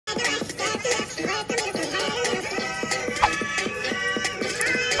Hey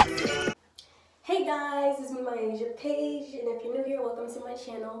guys, it's me, Myasia Paige, and if you're new here, welcome to my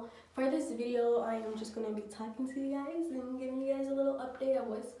channel. For this video, I am just going to be talking to you guys and giving you guys a little update of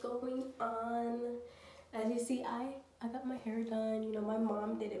what's going on. As you see, I got my hair done. You know, my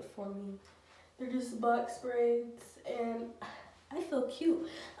mom did it for me. They're just box braids, and I feel cute.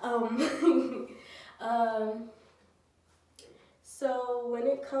 So when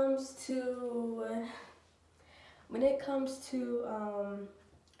it comes to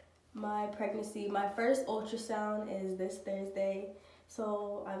my pregnancy, my first ultrasound is this Thursday,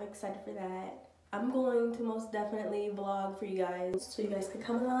 so I'm excited for that. I'm going to most definitely vlog for you guys so you guys can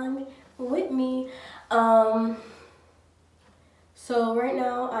come along with me. So right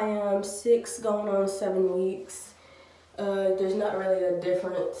now I am 6 going on 7 weeks. There's not really a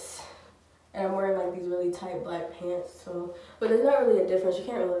difference, and I'm wearing like these really tight black pants, but there's not really a difference. You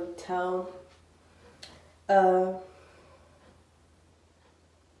can't really tell.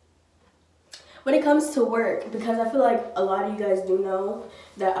 When it comes to work, because I feel like a lot of you guys do know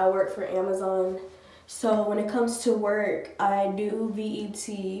that I work for Amazon. So when it comes to work, I do VET.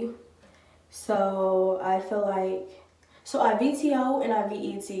 So I feel like, I VTO and I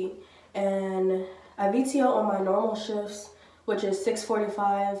VET. And I VTO on my normal shifts, which is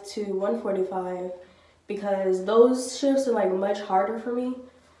 6:45 to 1:45, because those shifts are like much harder for me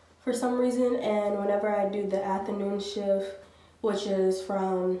for some reason. And whenever I do the afternoon shift, which is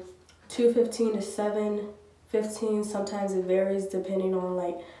from 2:15 to 7:15, sometimes it varies depending on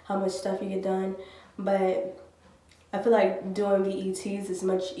like how much stuff you get done, but I feel like doing VETs is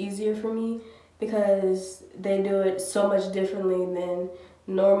much easier for me because they do it so much differently than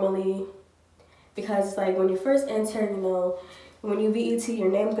normally. Because it's like when you first enter, you know, when you VET, your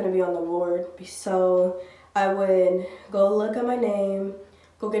name's gonna be on the board. So I would go look at my name,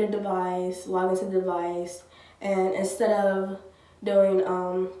 go get a device, log into the device, and instead of doing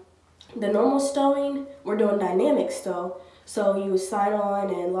the normal stowing, we're doing dynamic stow. So you sign on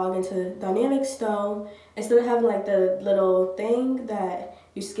and log into dynamic stow. Instead of having like the little thing that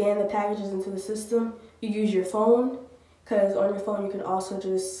you scan the packages into the system, you use your phone, because on your phone you can also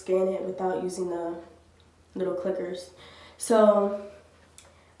just scan it without using the little clickers. So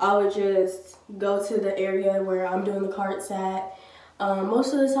I would just go to the area where I'm doing the carts at.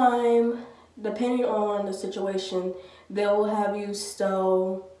 Most of the time, depending on the situation, they'll have you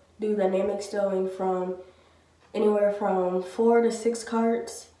do dynamic stowing from anywhere from 4 to 6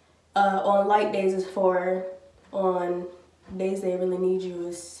 carts. On light days is 4. On days they really need you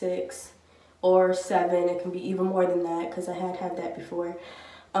is 6 or 7. It can be even more than that because I had that before.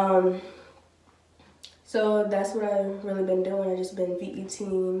 So that's what I've really been doing. I've just been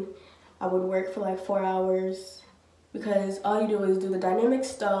VETing. I would work for like 4 hours because all you do is do the dynamic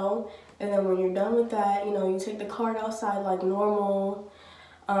stow, and then when you're done with that, you know, you take the cart outside like normal.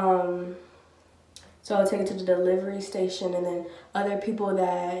 So I'll take it to the delivery station, and then other people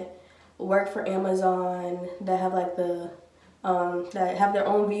that work for Amazon that have like that have their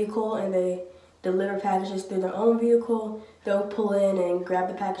own vehicle and they deliver packages through their own vehicle, they'll pull in and grab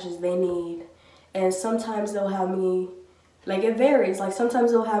the packages they need. And sometimes they'll have me, like it varies, like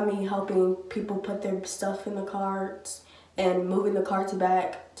sometimes they'll have me helping people put their stuff in the carts and moving the carts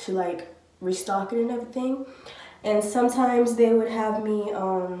back to like restock it and everything. And sometimes they would have me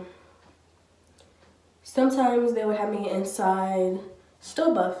inside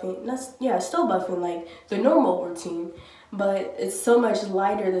stow buffing. Stow buffing, like the normal routine. But it's so much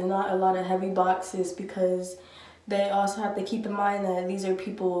lighter. There's not a lot of heavy boxes because they also have to keep in mind that these are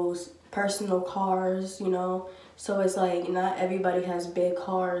people's personal cars, you know. So it's like not everybody has big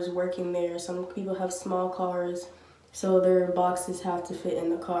cars working there. Some people have small cars, so their boxes have to fit in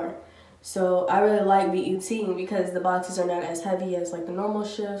the car. So I really like VETing because the boxes are not as heavy as like the normal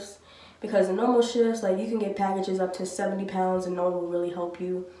shifts. Because the normal shifts, like you can get packages up to 70 pounds and no one will really help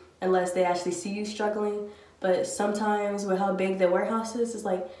you unless they actually see you struggling. But sometimes with how big the warehouse is, it's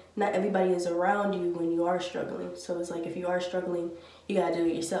like not everybody is around you when you are struggling. So it's like if you are struggling, you gotta do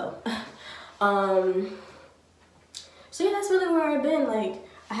it yourself. So yeah, that's really where I've been. Like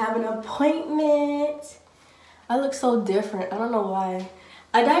I have an appointment. I look so different. I don't know why.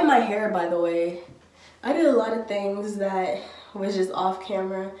 I dyed my hair, by the way. I did a lot of things that was just off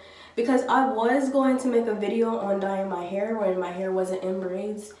camera because I was going to make a video on dyeing my hair when my hair wasn't in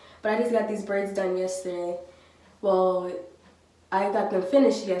braids, but I just got these braids done yesterday. Well, I got them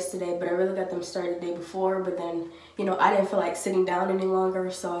finished yesterday, but I really got them started the day before, but then, you know, I didn't feel like sitting down any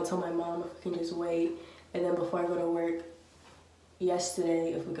longer, so I told my mom if we can just wait, and then before I go to work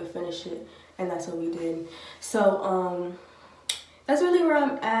yesterday, if we could finish it, and that's what we did. So, that's really where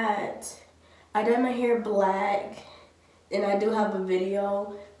I'm at. I dyed my hair black, and I do have a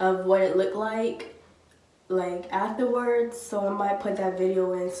video of what it looked like afterwards, so I might put that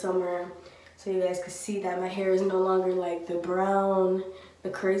video in somewhere so you guys can see that my hair is no longer like the brown, the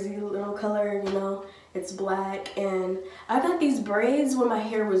crazy little color, you know, it's black. And I got these braids when my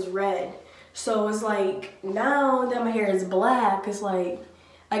hair was red, so it's like now that my hair is black, it's like,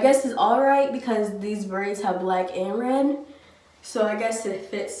 I guess it's alright because these braids have black and red, so I guess it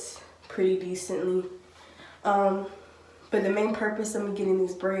fits pretty decently. But the main purpose of me getting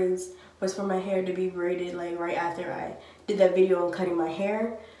these braids was for my hair to be braided like right after I did that video on cutting my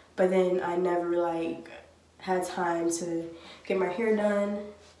hair, but then I never like had time to get my hair done.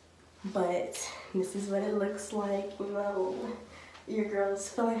 But this is what it looks like. You know, your girl's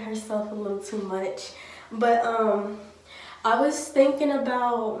feeling herself a little too much. But I was thinking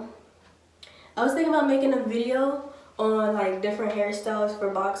about making a video on like different hairstyles for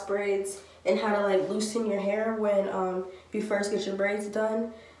box braids and how to like loosen your hair when you first get your braids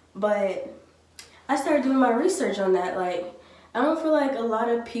done. But I started doing my research on that. Like, I don't feel like a lot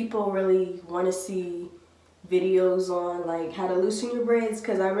of people really want to see videos on like how to loosen your braids,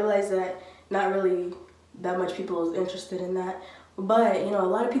 because I realized that not really that much people is interested in that. But you know, a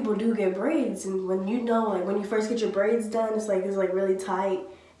lot of people do get braids, and when you know, like when you first get your braids done, it's like really tight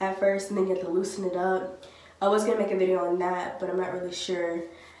at first, and then you have to loosen it up. I was gonna make a video on that, but I'm not really sure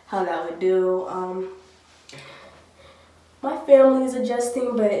how that would do. My family is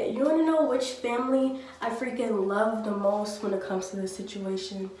adjusting, but you want to know which family I freaking love the most when it comes to this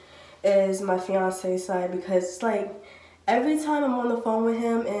situation is my fiance's side, because it's like every time I'm on the phone with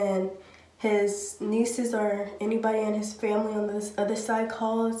him and his nieces or anybody in his family on this other side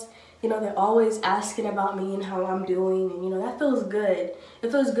calls, you know, they're always asking about me and how I'm doing, and you know, that feels good.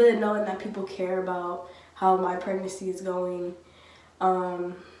 It feels good knowing that people care about how my pregnancy is going,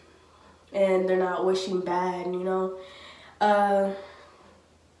 and they're not wishing bad, you know.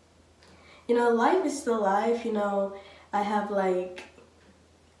 You know, life is still life, you know. I have like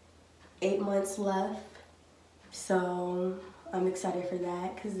 8 months left, so I'm excited for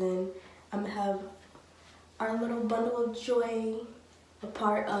that, because then I'm gonna have our little bundle of joy a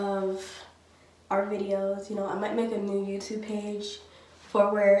part of our videos. You know, I might make a new YouTube page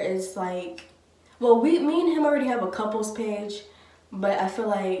for where it's like, well, me and him already have a couples page, but I feel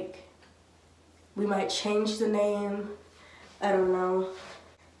like we might change the name. I don't know.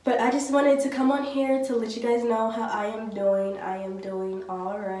 But I just wanted to come on here to let you guys know how I am doing. I am doing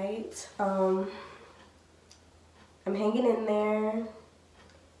all right. I'm hanging in there,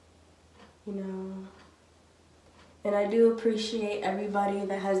 you know. And I do appreciate everybody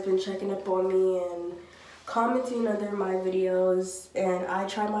that has been checking up on me and commenting under my videos. And I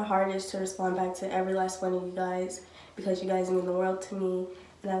try my hardest to respond back to every last one of you guys, because you guys mean the world to me.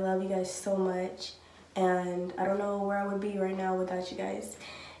 And I love you guys so much. And I don't know where I would be right now without you guys.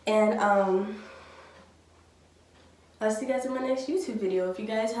 And I'll see you guys in my next YouTube video. If you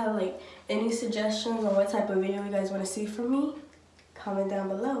guys have like any suggestions on what type of video you guys want to see from me, comment down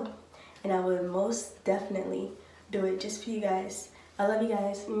below, and I would most definitely do it just for you guys. I love you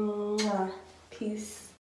guys. Mwah. Peace.